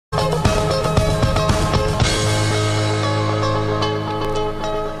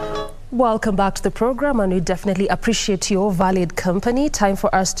Welcome back to the program, and we definitely appreciate your valued company. Time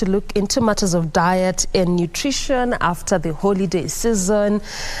for us to look into matters of diet and nutrition after the holiday season.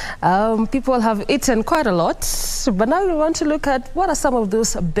 People have eaten quite a lot, but now we want to look at what are some of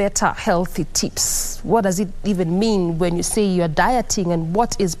those better healthy tips. What does it even mean when you say you're dieting, and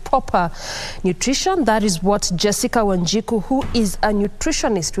what is proper nutrition? That is what Jessica Wanjiku, who is a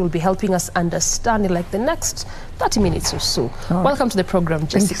nutritionist, will be helping us understand in like the next 30 minutes or so. Oh. Welcome to the program,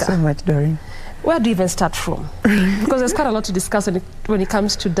 Jessica. Thank you so much, Doreen. Where do you even start from? Because there's quite a lot to discuss when it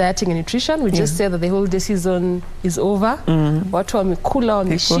comes to dieting and nutrition. We just said that the holiday season is over. People have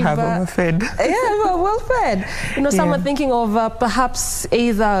overfed. Yeah, well fed. You know, some are thinking of perhaps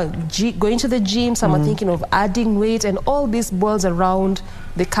either going to the gym, some are thinking of adding weight, and all this boils around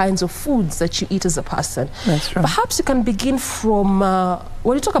the kinds of foods that you eat as a person. That's right. Perhaps you can begin from,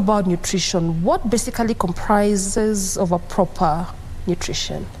 when you talk about nutrition, what basically comprises of a proper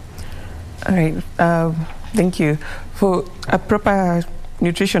nutrition? All right, thank you. For a proper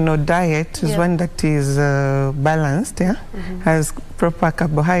nutritional diet is one that is balanced, has proper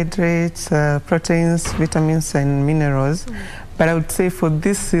carbohydrates, proteins, vitamins, and minerals. But I would say for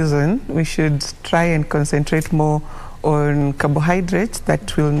this season, we should try and concentrate more on carbohydrates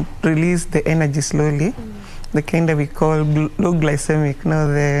that will release the energy slowly. The kind that we call low glycemic,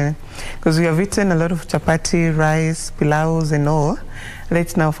 because we have eaten a lot of chapati, rice, pilaus, and all.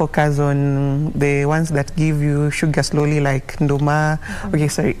 Let's now focus on the ones that give you sugar slowly, like nduma,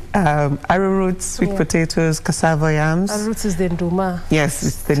 arrowroots, sweet potatoes, cassava yams. Arrowroots is the nduma. Yes,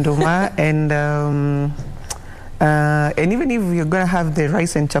 it's the nduma. And even if you're going to have the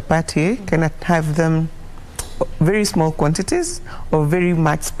rice and chapati, cannot have them very small quantities or very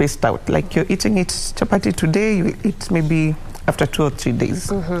much spaced out. Like you're eating it chapati today, you eat maybe after 2 or 3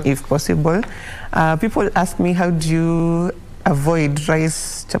 days, if possible. People ask me, how do you avoid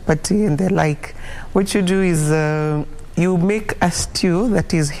rice, chapati, and the like? What you do is you make a stew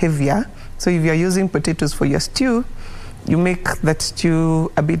that is heavier. So if you're using potatoes for your stew, you make that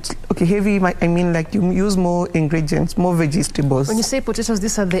stew a bit heavy. I mean, like you use more ingredients, more vegetables. When you say potatoes,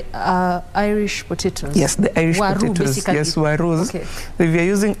 these are the Irish potatoes? Yes, the Irish waru, potatoes. Basically. Yes, warus. Okay. So if you're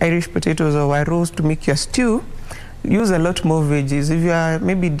using Irish potatoes or warus to make your stew, use a lot more veggies. If you are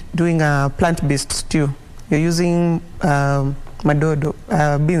maybe doing a plant-based stew, you're using madodo,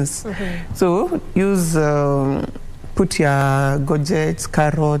 beans. So use, put your gourgets,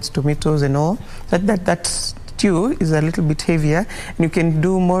 carrots, tomatoes, and all. That stew is a little bit heavier, and you can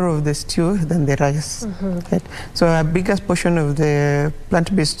do more of the stew than the rice. Right? So a bigger portion of the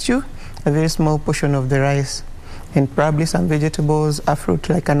plant-based stew, a very small portion of the rice, and probably some vegetables, a fruit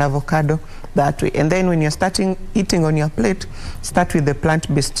like an avocado, that way. And then when you're starting eating on your plate, start with the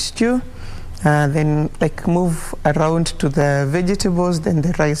plant-based stew, then like move around to the vegetables, then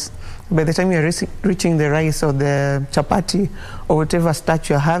the rice. By the time you're reaching the rice or the chapati or whatever starch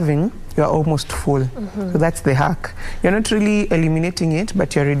you're having, you're almost full. So that's the hack. You're not really eliminating it,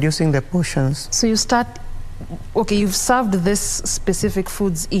 but you're reducing the portions. So you start, you've served this specific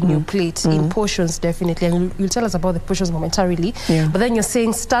foods in your plate, in portions definitely, and you'll tell us about the portions momentarily. But then you're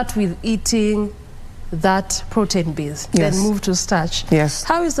saying start with eating that protein base, then move to starch. Yes.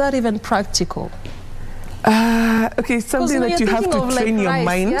 How is that even practical? Something that you have to train your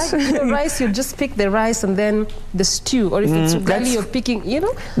mind. Rice, you just pick the rice and then the stew, or if it's ugali, you're picking,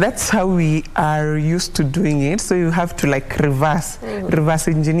 That's how we are used to doing it. So you have to like reverse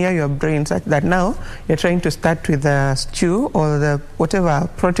engineer your brain such that now you're trying to start with the stew or the whatever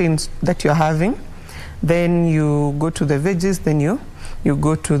proteins that you're having. Then you go to the veggies, then you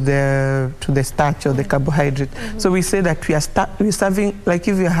go to the starch or the carbohydrate. So we say that we're serving, like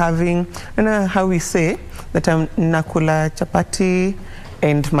if you're having, how we say that I'm nakula chapati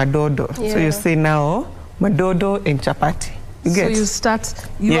and madodo. So you say now madodo and chapati. You get? So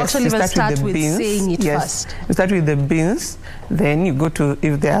you actually start with saying it first. You start with the beans, then you go to,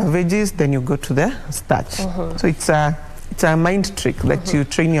 if there are veggies, then you go to the starch. So it's a mind trick that you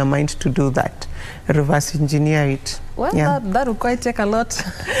train your mind to do that. Reverse engineer it. Well, that will quite take a lot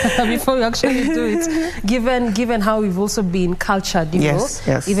before you actually do it, given how we've also been cultured,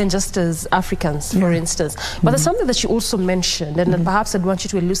 even just as Africans, for instance. But there's something that you also mentioned, and perhaps I'd want you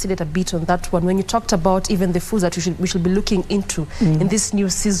to elucidate a bit on that one, when you talked about even the foods that we should be looking into in this new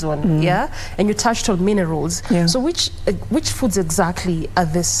season, and you touched on minerals. So which foods exactly are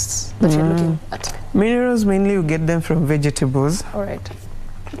this that you're looking at? Minerals, mainly you get them from vegetables. All right.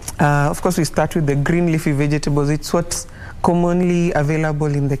 Of course, we start with the green leafy vegetables. It's what's commonly available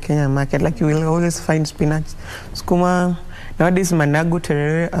in the Kenyan market. Like you will always find spinach, skuma, Nowadays, managu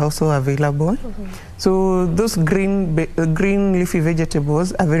terere are also available. So those green leafy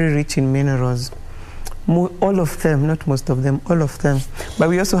vegetables are very rich in minerals. All of them, not most of them, all of them. But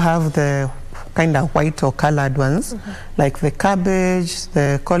we also have the kind of white or colored ones, like the cabbage,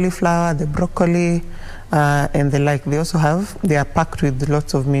 the cauliflower, the broccoli, and the like. They are packed with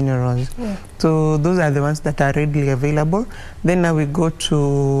lots of minerals. So those are the ones that are readily available. Then now we go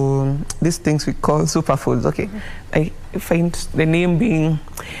to these things we call superfoods. Okay, I find the name being,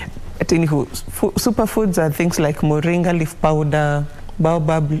 superfoods are things like moringa leaf powder,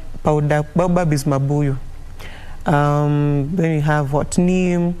 baobab powder. Baobab is mabuyu. Then you have what,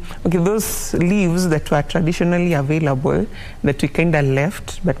 neem. Okay, those leaves that were traditionally available that we kind of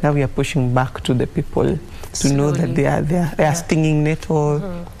left, but now we are pushing back to the people to know that they are stinging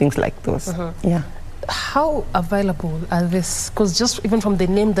nettle, things like those. Yeah. How available are this? Because just even from the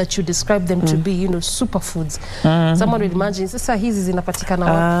name that you describe them to be, superfoods, someone would imagine, sasa hizi zinapatikana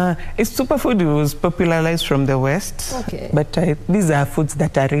wapi? It's superfood. It was popularized from the West, but these are foods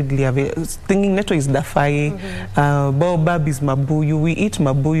that are readily available. Stinging nettle is dafai, baobab is mabuyu. We eat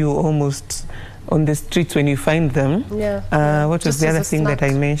mabuyu almost on the streets when you find them. What was the other thing that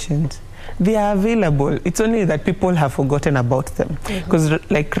I mentioned? They are available. It's only that people have forgotten about them. Because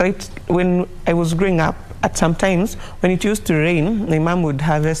like right when I was growing up, at some times when it used to rain, my mom would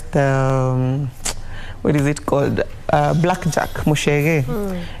harvest what is it called? Blackjack, mushere.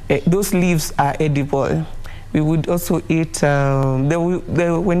 Those leaves are edible. We would also eat,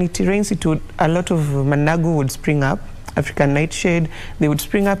 when it rains, a lot of managu would spring up, African nightshade, they would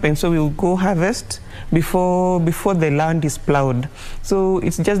spring up, and so we would go harvest before the land is plowed. So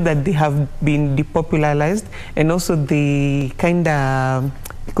it's just that they have been depopularized, and also the kind of,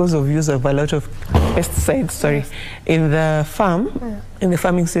 because of use of a lot of pesticides, in the farm, in the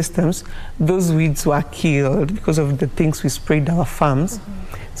farming systems, those weeds were killed because of the things we sprayed our farms.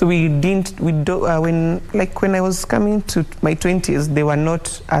 So when I was coming to my 20s, they were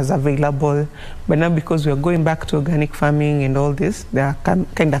not as available. But now because we are going back to organic farming and all this, they are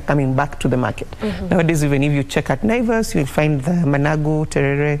kind of coming back to the market. Nowadays, even if you check at Naivas, you'll find the managu,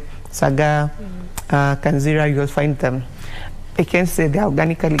 terere, saga, kanzira, you'll find them. I can't say they're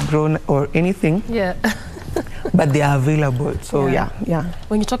organically grown or anything. But they are available. So yeah.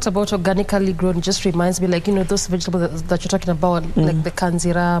 When you talked about organically grown, it just reminds me, like, those vegetables that you're talking about, like the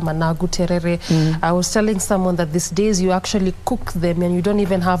kanzira, managu, terere. I was telling someone that these days you actually cook them and you don't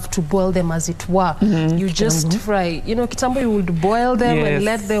even have to boil them, as it were. You just fry. Kitambo, you would boil them and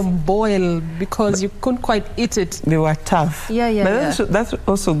let them boil because you couldn't quite eat it. They were tough. But that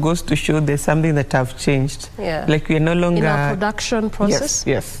also goes to show there's something that have changed. Like we are no longer... In our production process?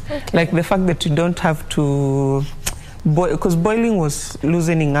 Yes. Like the fact that you don't have to boil, because boiling was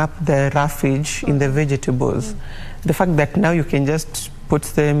loosening up the roughage in the vegetables. The fact that now you can just put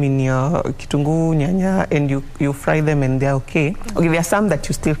them in your kitungu, nyanya, and you fry them and they're okay. There are some that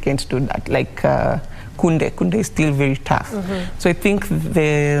you still can't do that, like kunde. Kunde is still very tough. So I think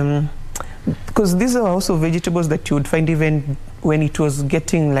because these are also vegetables that you would find even when it was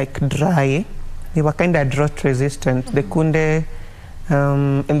getting like dry, they were kind of drought resistant, the kunde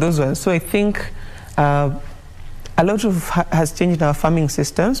and those ones. So I think a lot of has changed in our farming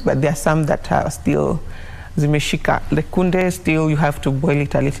systems, but there are some that are still zimeshika. The kunde, still you have to boil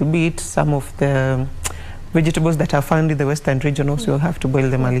it a little bit. Some of the vegetables that are found in the western region also, you'll have to boil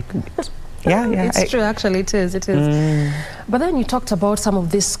them a little bit. It's true, actually, it is. But then you talked about some of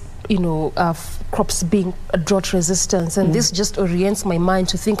this, crops being drought resistant, and this just orients my mind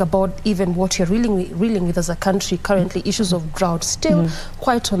to think about even what you're reeling with as a country currently, issues of drought still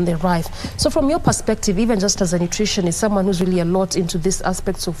quite on the rise. So from your perspective, even just as a nutritionist, someone who's really a lot into these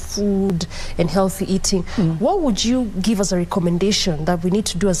aspects of food and healthy eating, what would you give as a recommendation that we need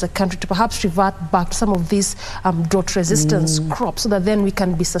to do as a country to perhaps revert back to some of these drought resistance crops so that then we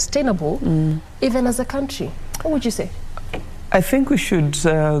can be sustainable even as a country? What would you say? I think we should,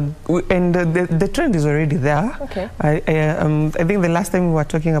 and the trend is already there. I think the last time we were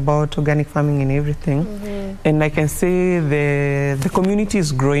talking about organic farming and everything, and I can say the community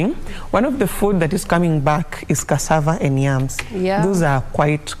is growing. One of the food that is coming back is cassava and yams. Those are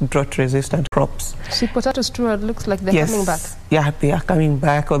quite drought-resistant crops. Sweet potatoes too, it looks like they're coming back. Yeah, they are coming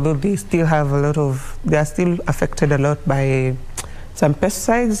back, although they still have they are still affected a lot by some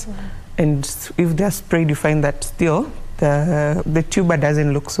pesticides, and if they're sprayed, you find that still the tuber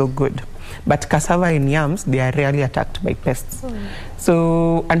doesn't look so good. But cassava and yams, they are rarely attacked by pests.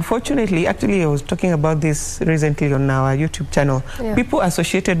 So unfortunately, actually I was talking about this recently on our YouTube channel. People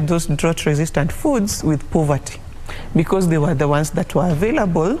associated those drought-resistant foods with poverty. because they were the ones that were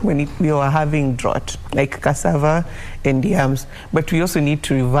available when we were having drought, like cassava and yams. But we also need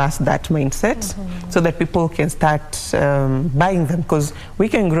to reverse that mindset so that people can start buying them, because we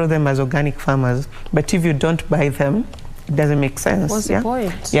can grow them as organic farmers, but if you don't buy them, it doesn't make sense. What's the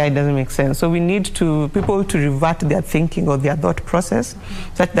point? Yeah, it doesn't make sense. So we need people to revert their thinking or their thought process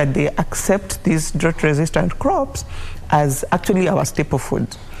such that they accept these drought-resistant crops as actually our staple food,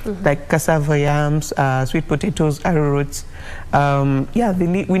 like cassava, yams, sweet potatoes, arrowroots.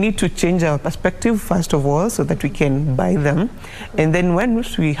 We need to change our perspective first of all so that we can buy them. And then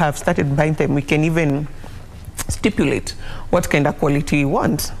once we have started buying them, we can even stipulate what kind of quality we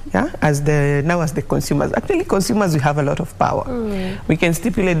want, as the consumers. Actually, consumers, we have a lot of power. We can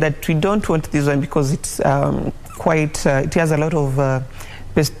stipulate that we don't want this one because it's it has a lot of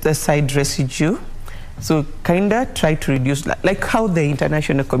pesticide residue. So try to reduce, like how the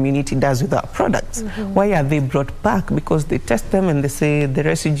international community does with our products. Why are they brought back? Because they test them and they say the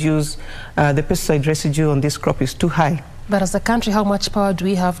residues, the pesticide residue on this crop is too high. But as a country, how much power do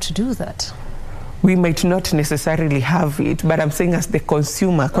we have to do that? We might not necessarily have it, but I'm saying as the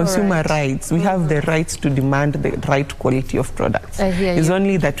consumer rights, we have the rights to demand the right quality of products. It's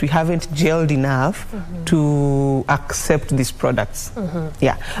only that we haven't gelled enough to accept these products.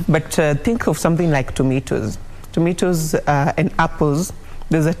 But think of something like tomatoes. Tomatoes and apples,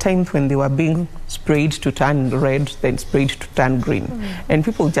 there's a time when they were being sprayed to turn red, then sprayed to turn green. And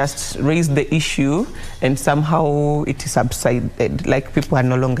people just raised the issue and somehow it subsided, like people are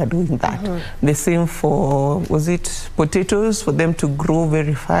no longer doing that. The same for, potatoes, for them to grow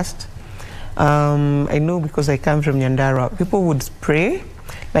very fast. I know because I come from Nyandarua, people would spray,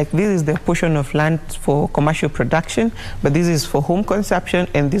 like this is the portion of land for commercial production, but this is for home consumption,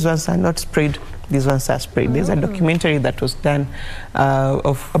 and these ones are not sprayed. These ones are sprayed. There's a documentary that was done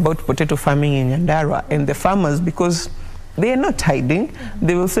about potato farming in Nyandarua, and the farmers, because they are not hiding,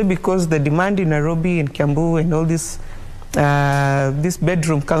 they will say because the demand in Nairobi and Kiambu and all these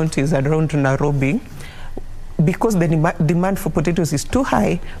bedroom counties around Nairobi, because the demand for potatoes is too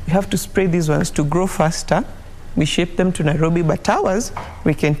high, we have to spray these ones to grow faster. We ship them to Nairobi, but ours,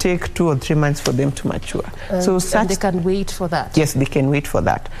 we can take 2 or 3 months for them to mature. And they can wait for that? Yes, they can wait for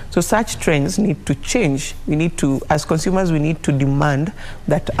that. So such trends need to change. We need to, as consumers, we need to demand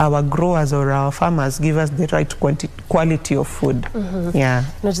that our growers or our farmers give us the right quality of food.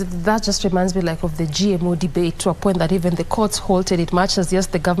 That just reminds me of the GMO debate, to a point that even the courts halted it, much as, yes,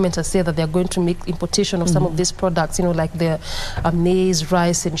 the government has said that they're going to make importation of some of these products, like the maize,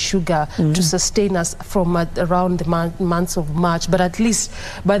 rice, and sugar to sustain us from around the months of March, but at least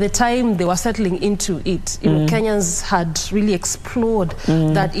by the time they were settling into it, Kenyans had really explored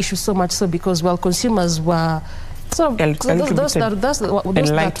that issue so much so because, well, consumers were those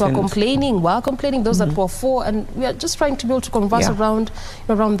that were complaining, those that were for, and we are just trying to be able to converse around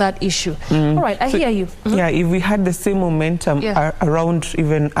that issue. All right, I hear you. Yeah, if we had the same momentum around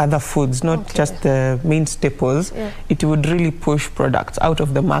even other foods, not just the main staples, it would really push products out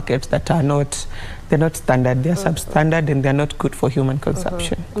of the market that are not, they're not standard, they're substandard, and they're not good for human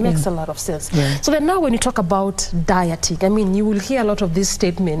consumption. Makes a lot of sense. So then now when you talk about dieting, I mean, you will hear a lot of these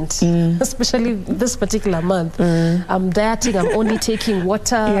statements, especially this particular month. I'm dieting, I'm only taking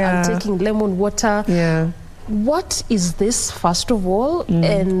water, I'm taking lemon water. What is this, first of all,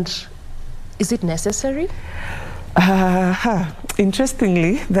 and is it necessary?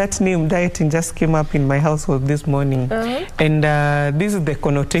 Interestingly, that name dieting just came up in my household this morning. And this is the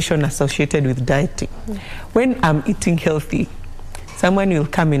connotation associated with dieting. When I'm eating healthy, someone will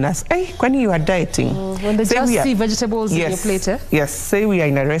come and ask, hey, when you are dieting? When they just see vegetables in your plate, Yes, say we are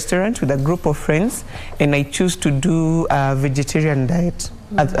in a restaurant with a group of friends and I choose to do a vegetarian diet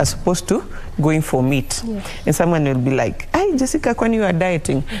as opposed to going for meat. And someone will be like, hey, Jessica, when you are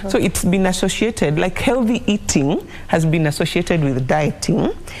dieting. So it's been associated, like healthy eating has been associated with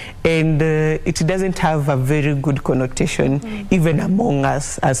dieting, and it doesn't have a very good connotation even among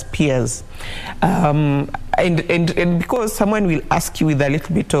us as peers. And because someone will ask you with a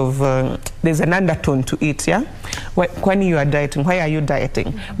little bit of, there's an undertone to it, when you are dieting, why are you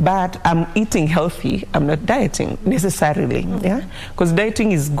dieting? But I'm eating healthy, I'm not dieting necessarily, because dieting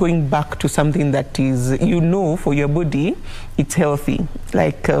is going back to something that is, for your body, it's healthy,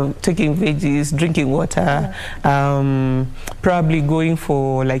 like taking veggies, drinking water, probably going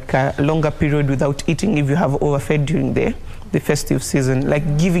for like a longer period without eating if you have overfed during the the festive season,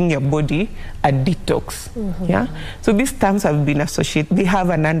 like giving your body a detox. Yeah. So these terms have been associated, they have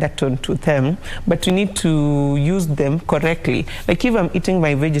an undertone to them, but you need to use them correctly. Like if I'm eating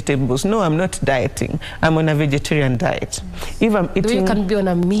my vegetables, no, I'm not dieting. I'm on a vegetarian diet. If I'm eating... You can be on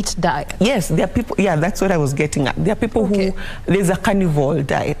a meat diet. Yes, there are people, yeah, that's what I was getting at. There are people who, there's a carnivore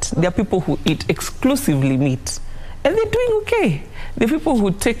diet. There are people who eat exclusively meat, and they're doing okay. The people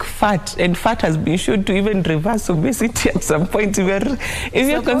who take fat, and fat has been shown to even reverse obesity at some point. If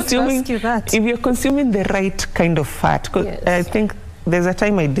you're consuming the right kind of fat, because I think there's a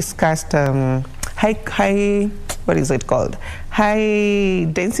time I discussed what is it called? High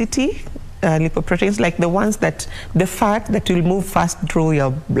density lipoproteins, like the ones that, the fat that will move fast through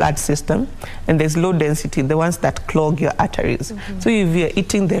your blood system, and there's low density, the ones that clog your arteries. So if you're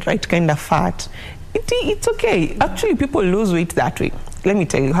eating the right kind of fat, it's okay. Actually, people lose weight that way. Let me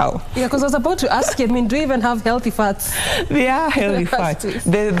tell you how. Yeah, because I was about to ask you, I mean, do you even have healthy fats? They are healthy fats.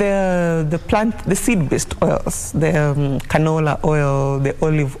 The plant, the seed-based oils, the canola oil, the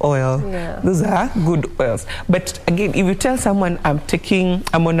olive oil, those are good oils. But again, if you tell someone I'm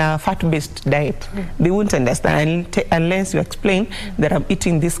on a fat-based diet, they won't understand unless you explain that I'm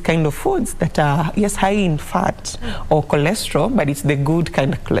eating this kind of foods that are, yes, high in fat or cholesterol, but it's the good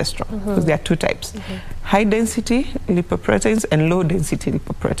kind of cholesterol, because there are two types. High density lipoproteins and low density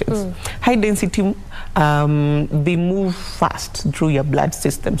lipoproteins. High density, they move fast through your blood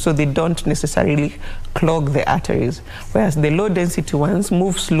system, so they don't necessarily clog the arteries. Whereas the low density ones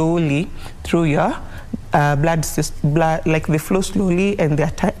move slowly through your blood system, like they flow slowly, and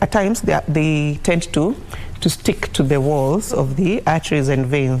at times they tend to stick to the walls of the arteries and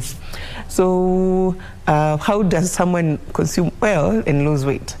veins. So how does someone consume oil and lose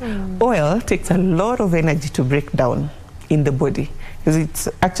weight? Oil takes a lot of energy to break down in the body, because it's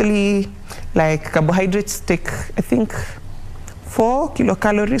actually like carbohydrates take, I think, 4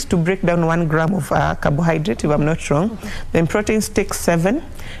 kilocalories to break down 1 gram of carbohydrate, if I'm not wrong. Then proteins take 7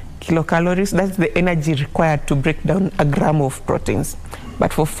 kilocalories. That's the energy required to break down a gram of proteins.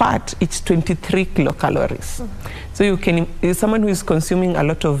 But for fat, it's 23 kilocalories. So you can, someone who is consuming a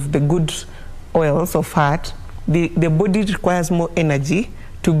lot of the good oils or fat, the body requires more energy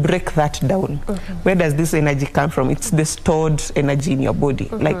to break that down. Where does this energy come from? It's the stored energy in your body.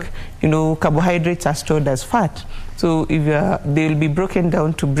 Like, you know, carbohydrates are stored as fat. So if they'll be broken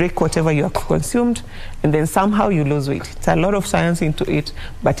down to break whatever you have consumed, and then somehow you lose weight. It's a lot of science into it,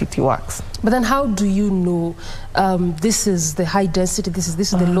 but it works. But then how do you know this is the high density, this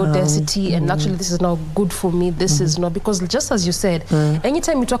is the low density, and actually this is now good for me, this is not? Because just as you said,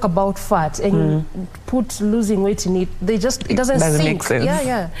 anytime you talk about fat and you put losing weight in it, it doesn't sync. Make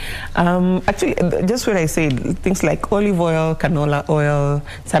sense. Actually, just what I said, things like olive oil, canola oil,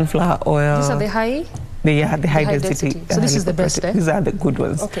 sunflower oil. These are the high? The high density. So this is the best, eh? These are the good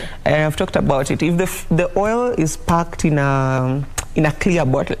ones. I've talked about it. If the oil is packed in a clear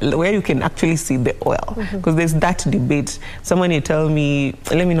bottle where you can actually see the oil, because there's that debate. Someone will tell me,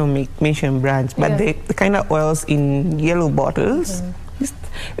 let me not mention brands, but the kind of oils in yellow bottles,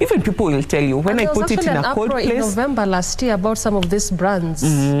 even people will tell you, when I put it in a cold place. In November last year about some of these brands.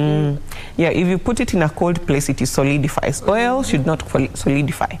 Yeah, if you put it in a cold place, it solidifies. Oil should not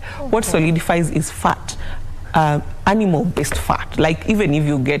solidify. What solidifies is fat, animal-based fat. Like even if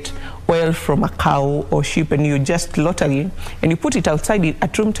you get oil from a cow or sheep and you just slaughter it and you put it outside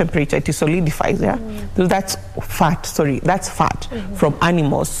at room temperature, it solidifies. So that's fat. That's fat from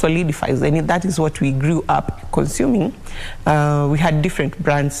animals, solidifies, and that is what we grew up consuming. We had different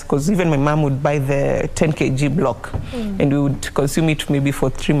brands, because even my mom would buy the 10 kg block and we would consume it maybe for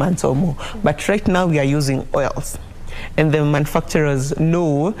 3 months or more. But right now we are using oils, and the manufacturers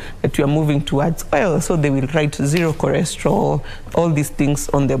know that we are moving towards oil, so they will write 0 cholesterol, all these things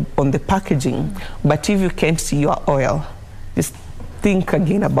on the packaging. But if you can't see your oil, just think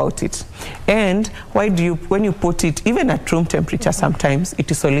again about it. And when you put it even at room temperature, sometimes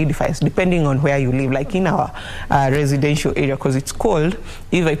it solidifies depending on where you live. Like in our residential area, because it's cold,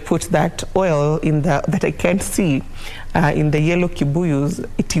 if I put that oil in that I can't see in the yellow kibuyus,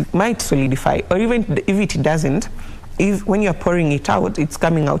 it might solidify. Or even if it doesn't, when you're pouring it out, it's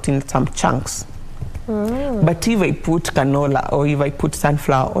coming out in some chunks. But if I put canola or if I put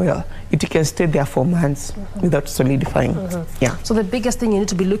sunflower oil, it can stay there for months without solidifying. So the biggest thing you need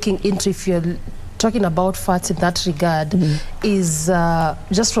to be looking into if you're talking about fats in that regard is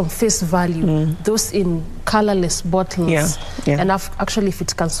just from face value, those in colorless bottles, and actually if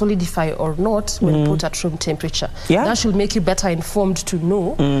it can solidify or not when put at room temperature. That should make you better informed to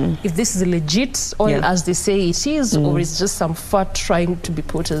know if this is a legit oil as they say it is, or it's just some fat trying to be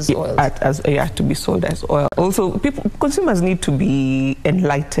put as oil. To be sold as oil. Also, consumers need to be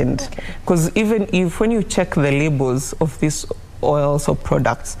enlightened, because even if when you check the labels of these oils or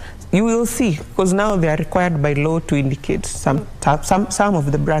products, you will see, because now they are required by law to indicate, some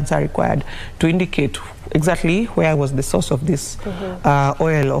of the brands are required to indicate exactly where was the source of this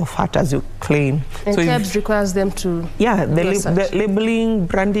oil or fat, as you claim. And so KBC requires them to the labeling,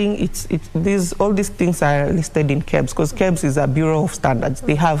 branding, all these things are listed in KBC, because KBC is a Bureau of Standards.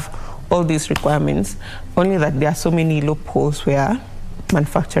 They have all these requirements, only that there are so many loopholes where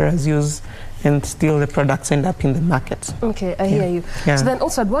manufacturers use, and still the products end up in the market. Okay, I hear you. So then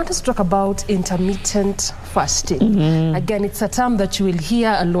also I'd want us to talk about intermittent fasting. Again, it's a term that you will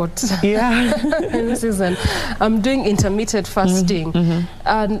hear a lot in this season. I'm doing intermittent fasting.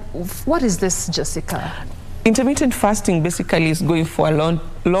 And what is this, Jessica? Intermittent fasting basically is going for a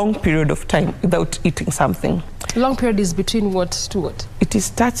long period of time without eating something. Long period is between what to what? It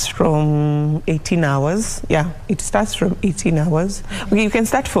starts from 18 hours. It starts from 18 hours. Okay, you can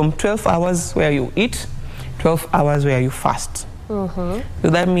start from 12 hours where you eat, 12 hours where you fast. So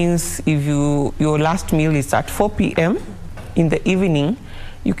that means if your last meal is at 4 p.m. in the evening,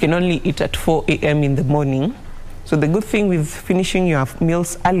 you can only eat at 4 a.m. in the morning. So the good thing with finishing your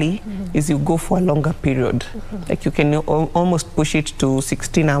meals early is you go for a longer period. Like you can almost push it to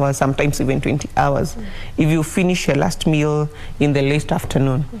 16 hours, sometimes even 20 hours, if you finish your last meal in the late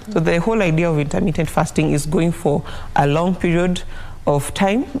afternoon. So the whole idea of intermittent fasting is going for a long period of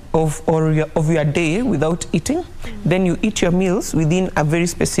time of your day without eating. Then you eat your meals within a very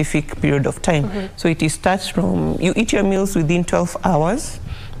specific period of time. So it starts from, you eat your meals within 12 hours,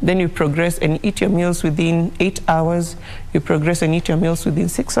 then you progress and eat your meals within 8 hours. You progress and eat your meals within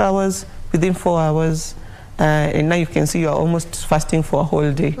 6 hours, within 4 hours. And now you can see you're almost fasting for a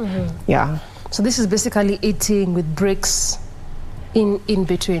whole day. So this is basically eating with breaks in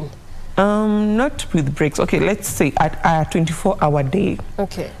between? Not with breaks. Okay, let's say at a 24-hour day.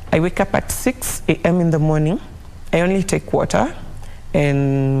 Okay. I wake up at 6 a.m. in the morning. I only take water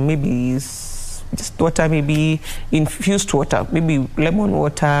and maybe just water, maybe infused water, maybe lemon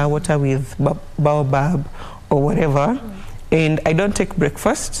water, water with baobab or whatever. And I don't take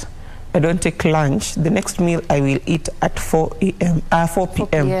breakfast. I don't take lunch. The next meal I will eat at 4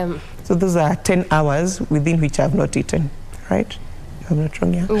 p.m. So those are 10 hours within which I have not eaten, right? I'm not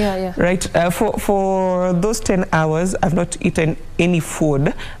wrong, right? For those 10 hours, I've not eaten any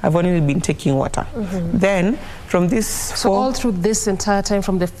food. I've only been taking water. Then from this... So all through this entire time,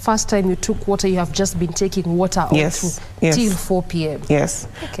 from the first time you took water, you have just been taking water till 4 p.m. Yes.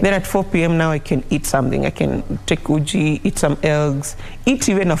 Then at 4 p.m. now I can eat something. I can take uji, eat some eggs, eat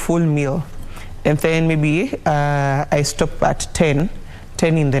even a full meal. And then maybe I stop at 10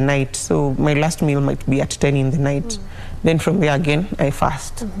 in the night. So my last meal might be at 10 in the night. Then from there again, I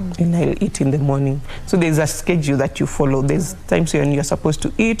fast and I'll eat in the morning. So there's a schedule that you follow. There's times when you're supposed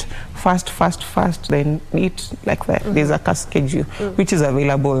to eat, fast, then eat, like that. There's a schedule which is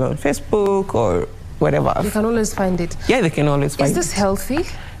available on Facebook or whatever. You can always find it. Yeah, they can always find it. Is this healthy?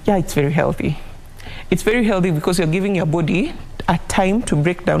 Yeah, it's very healthy. It's very healthy because you're giving your body a time to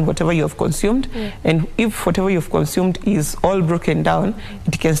break down whatever you have consumed. And if whatever you've consumed is all broken down,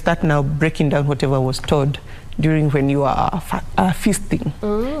 it can start now breaking down whatever was stored during when you are feasting.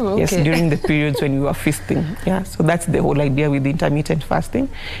 Yes, during the periods when you are feasting. Yeah, so that's the whole idea with intermittent fasting.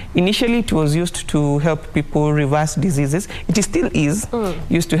 Initially, it was used to help people reverse diseases. It still is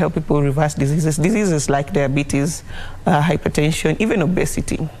used to help people reverse diseases like diabetes, hypertension, even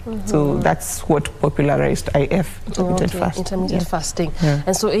obesity. So that's what popularized IF, intermittent fasting. Intermittent fasting.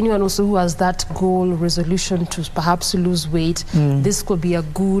 And so anyone also who has that goal, resolution to perhaps lose weight, this could be a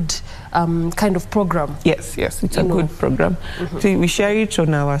good kind of program. Yes, it's a good program. So we share it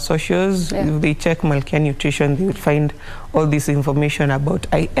on our socials. If they check Malkia Nutrition, they will find all this information about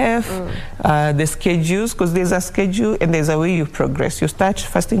IF, the schedules, because there's a schedule and there's a way you progress. You start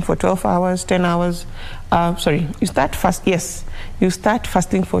fasting for 12 hours, 10 hours. You start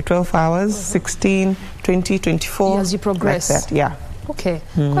fasting for 12 hours, 16, 20, 24. As you progress. Like that, Okay,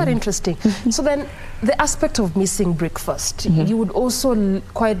 quite interesting. So then the aspect of missing breakfast, you would also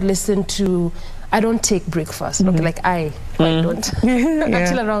quite listen to, I don't take breakfast, like I don't,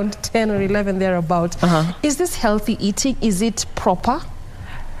 until around 10 or 11 thereabout. Is this healthy eating? Is it proper?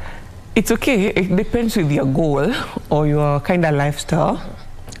 It's okay. It depends with your goal or your kind of lifestyle.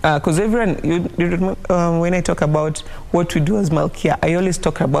 because everyone, when I talk about what we do as Malkia, I always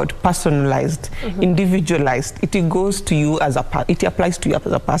talk about personalized, individualized. It goes to you as it applies to you as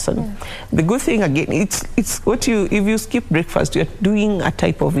a person. The good thing again, it's what if you skip breakfast, you're doing a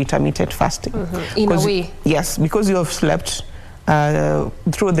type of intermittent fasting. In a way. Yes, because you have slept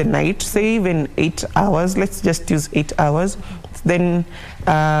through the night, say even 8 hours. Let's just use 8 hours. Then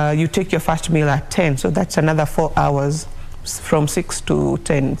you take your first meal at 10, so that's another 4 hours. From 6 to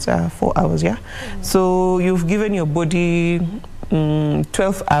 10, 4 hours, yeah. So you've given your body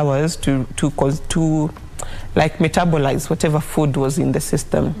 12 hours to like metabolize whatever food was in the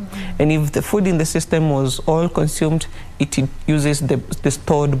system. And if the food in the system was all consumed, it uses the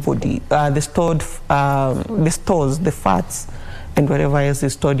stored body, the stores, the fats, and whatever else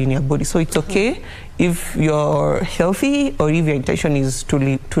is stored in your body. So it's okay if you're healthy or if your intention is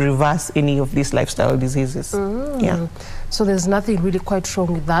to reverse any of these lifestyle diseases. Yeah. So there's nothing really quite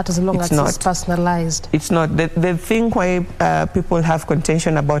wrong with that as long as it's personalized. It's not. The thing why people have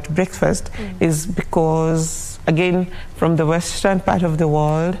contention about breakfast is because, again, from the western part of the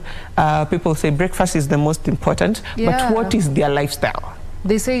world, people say breakfast is the most important, but what is their lifestyle?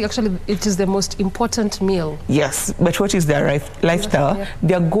 They say actually it is the most important meal. Yes, but what is their lifestyle?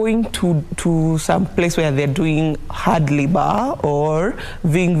 They are going to some place where they're doing hard labor or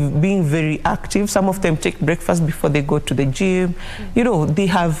being very active. Some of them take breakfast before they go to the gym. You know, they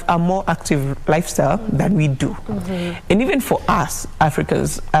have a more active lifestyle than we do. And even for us,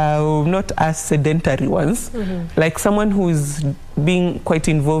 Africans, not as sedentary ones, like someone who is being quite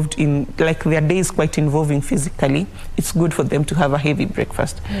involved in, like their day is quite involving physically, it's good for them to have a heavy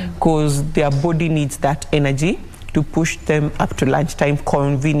breakfast because their body needs that energy to push them up to lunchtime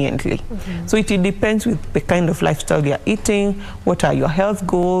conveniently. So it depends with the kind of lifestyle you're eating, what are your health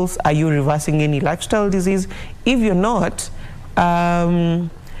goals, are you reversing any lifestyle disease? If you're not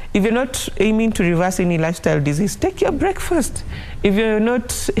aiming to reverse any lifestyle disease, take your breakfast. If you're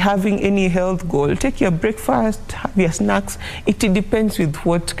not having any health goal, take your breakfast, have your snacks. It depends with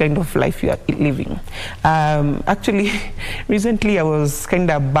what kind of life you are living. Actually, recently I was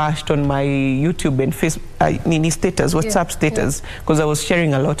kind of bashed on my YouTube and Facebook status, WhatsApp status, because I was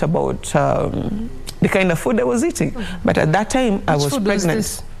sharing a lot about the kind of food I was eating. But at that time, I was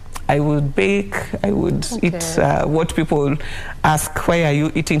pregnant. I would bake, I would eat what people ask, why are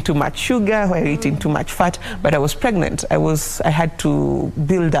you eating too much sugar, why are you eating too much fat? But I was pregnant. I had to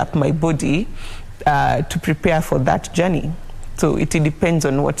build up my body to prepare for that journey. So it depends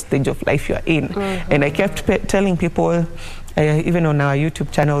on what stage of life you're in. And I kept telling people, even on our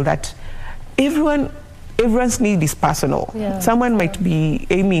YouTube channel, that everyone's need is personal. Someone might be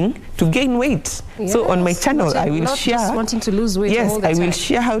aiming to gain weight. So on my channel, I will share. Just wanting to lose weight. Yes, all the I will time.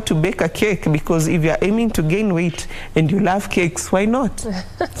 share how to bake a cake, because if you're aiming to gain weight and you love cakes, why not?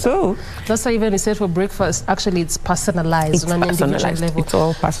 So that's why even you said for breakfast, actually it's personalized on an individual level. It's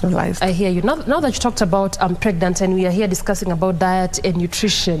all personalized. I hear you. Now that you talked about I'm pregnant and we are here discussing about diet and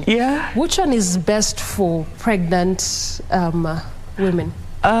nutrition. Which one is best for pregnant women?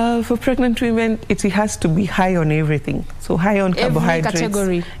 For pregnant women, it has to be high on everything. So high on carbohydrates. Every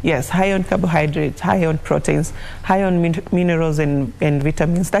category. Yes, high on carbohydrates, high on proteins, high on minerals and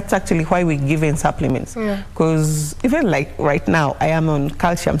vitamins. That's actually why we give in supplements. Because even like right now, I am on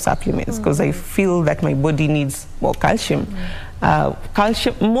calcium supplements because I feel that my body needs more calcium.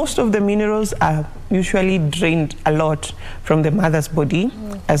 Calcium, most of the minerals are usually drained a lot from the mother's body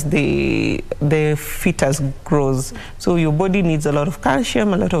as the fetus grows. So your body needs a lot of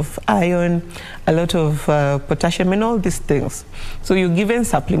calcium, a lot of iron, a lot of potassium and all these things. So you're given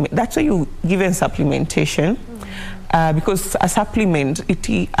supplement. That's why you given supplementation. Because a supplement,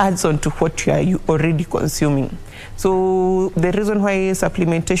 it adds on to what you are already consuming. So the reason why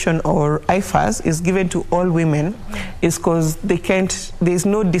supplementation or IFAS is given to all women is because there's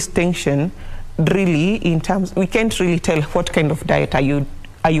no distinction really in terms, we can't really tell what kind of diet are you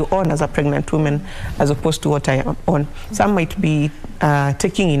on as a pregnant woman as opposed to what I am on. Some might be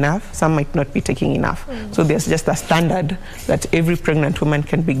taking enough, some might not be taking enough. So there's just a standard that every pregnant woman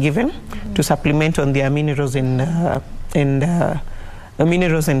can be given to supplement on their minerals and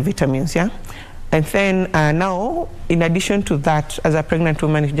vitamins, And then now, in addition to that, as a pregnant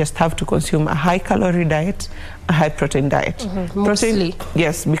woman, you just have to consume a high-calorie diet, a high-protein diet. Mostly.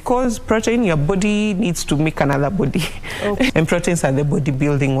 Yes, because protein, your body needs to make another body. And proteins are the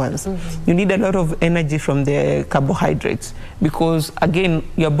body-building ones. You need a lot of energy from the carbohydrates because, again,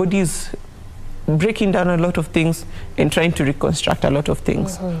 your body's breaking down a lot of things and trying to reconstruct a lot of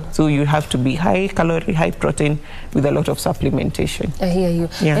things. So you have to be high calorie, high protein with a lot of supplementation. I hear you.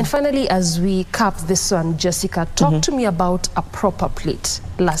 Yeah. And finally, as we cap this one, Jessica, talk to me about a proper plate.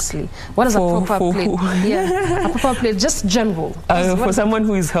 Lastly, what is a proper plate? Yeah, a proper plate, just general. For someone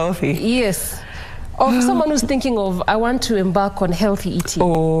who is healthy. Yes. Or for someone who's thinking of, I want to embark on healthy eating.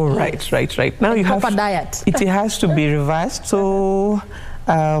 Oh, right. Now you have proper diet. It has to be reversed. So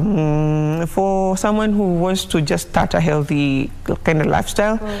for someone who wants to just start a healthy kind of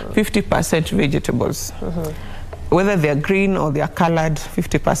lifestyle, 50% vegetables. Whether they're green or they're colored,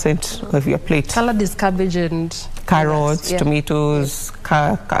 50% of your plate. Colored is cabbage and carrots, tomatoes,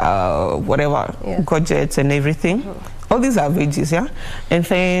 whatever, courgettes and everything. All these are veggies, yeah? And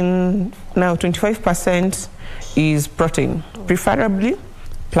then now 25% is protein, preferably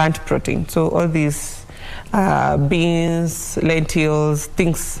plant protein. So all these beans, lentils,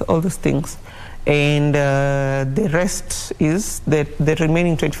 things, all those things. And the rest is, the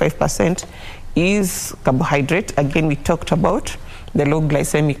remaining 25% is carbohydrate. Again, we talked about the low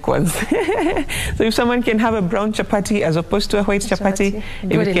glycemic ones. So if someone can have a brown chapati as opposed to a white chapati,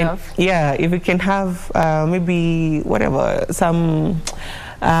 good enough. If we can have maybe whatever, some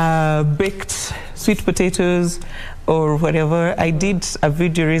baked sweet potatoes or whatever. I did a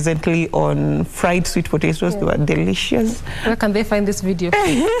video recently on fried sweet potatoes. They were delicious. Where can they find this video?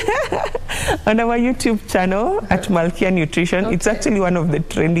 On our YouTube channel at Malkia Nutrition. It's actually one of the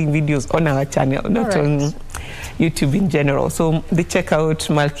trending videos on our channel, not on YouTube in general. So they check out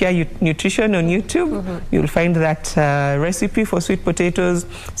Malkia Nutrition on YouTube. You'll find that recipe for sweet potatoes.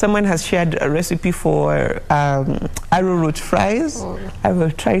 Someone has shared a recipe for arrowroot fries. I will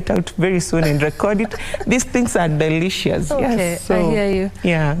try it out very soon and record it. These things are delicious. Okay, yes, so, I hear you.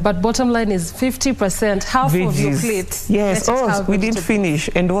 Yeah. But bottom line is 50%, half veggies. Of your plate. Yes, we didn't finish.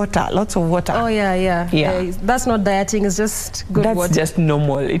 And water, lots of water. Oh, yeah. That's not dieting, it's just good water. That's just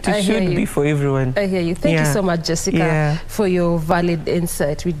normal. It should be for everyone. I hear you. Thank you so much, Jessica, for your valid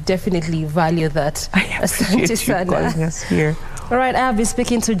insight. We definitely value that. I appreciate you calling us here. All right, I have been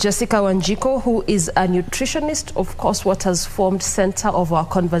speaking to Jessica Wanjiko, who is a nutritionist. Of course, what has formed center of our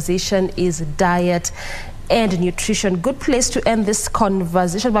conversation is diet and nutrition. Good place to end this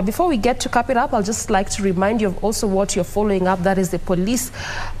conversation. But before we get to cap it up, I'll just like to remind you of also what you're following up. That is the police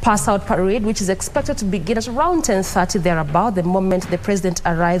pass-out parade, which is expected to begin at around 10:30 thereabout. The moment the president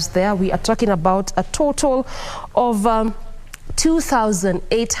arrives there, we are talking about a total of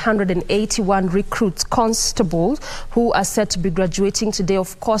 2,881 recruits, constables, who are set to be graduating today.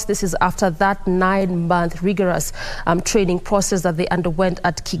 Of course, this is after that 9-month rigorous training process that they underwent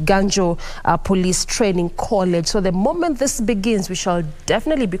at Kiganjo Police Training College. So the moment this begins, we shall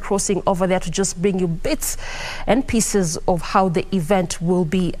definitely be crossing over there to just bring you bits and pieces of how the event will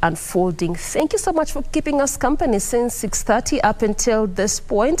be unfolding. Thank you so much for keeping us company since 6:30 up until this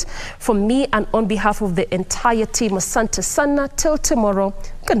point. From me and on behalf of the entire team, asante sana. Till tomorrow,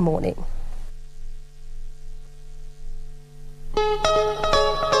 good morning.